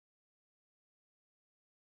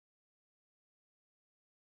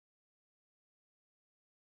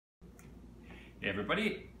Hey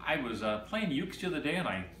everybody, I was playing ukes the other day and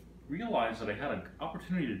I realized that I had an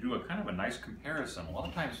opportunity to do a kind of a nice comparison. A lot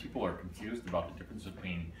of times people are confused about the difference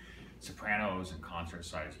between sopranos and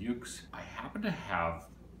concert-sized ukes. I happen to have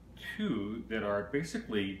two that are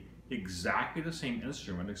basically exactly the same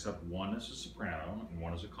instrument except one is a soprano and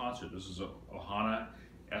one is a concert. This is a Ohana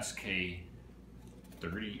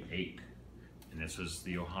SK-38 and this is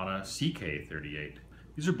the Ohana CK-38.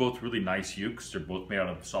 These are both really nice ukes. They're both made out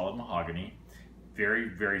of solid mahogany. Very,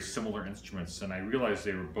 very similar instruments, and I realized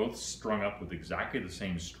they were both strung up with exactly the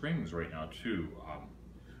same strings right now too,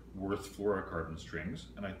 Worth fluorocarbon strings,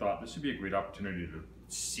 and I thought this would be a great opportunity to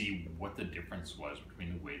see what the difference was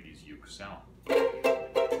between the way these ukes sound.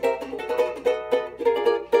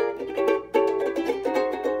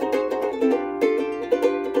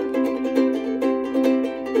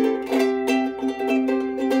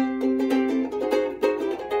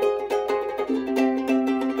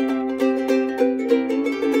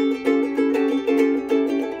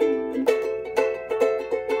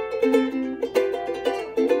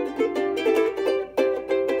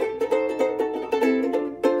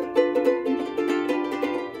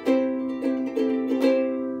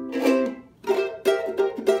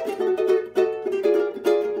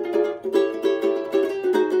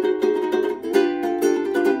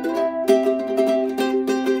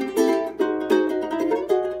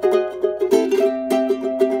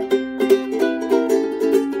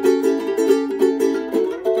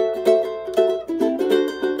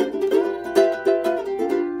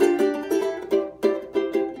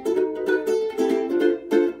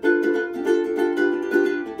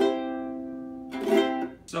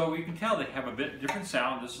 So you can tell they have a bit different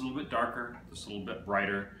sound. This is a little bit darker, this is a little bit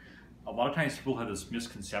brighter. A lot of times people have this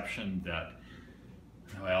misconception that,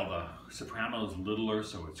 well, the soprano is littler,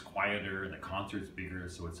 so it's quieter, and the concert's bigger,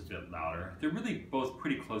 so it's a bit louder. They're really both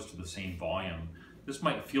pretty close to the same volume. This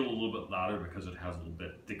might feel a little bit louder because it has a little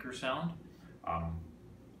bit thicker sound,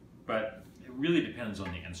 but it really depends on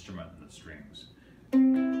the instrument and the strings.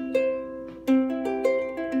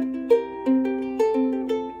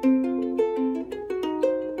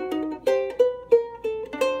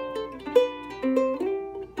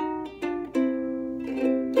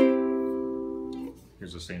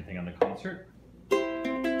 Here's the same thing on the concert.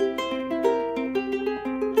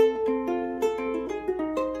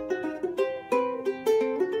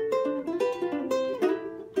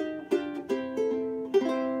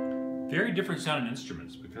 Very different sounding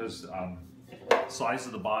instruments because size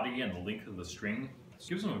of the body and the length of the string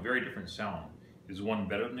gives them a very different sound. Is one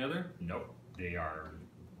better than the other? Nope. They are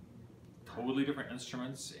totally different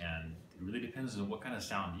instruments, and it really depends on what kind of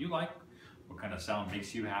sound you like. What kind of sound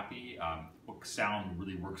makes you happy? What sound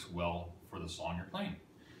really works well for the song you're playing?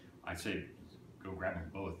 I'd say go grab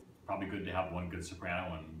them both. Probably good to have one good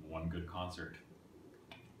soprano and one good concert.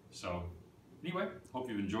 So anyway, hope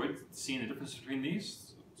you've enjoyed seeing the difference between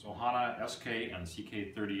these. It's Ohana SK and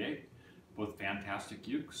CK-38, both fantastic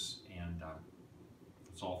ukes, and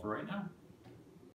that's all for right now.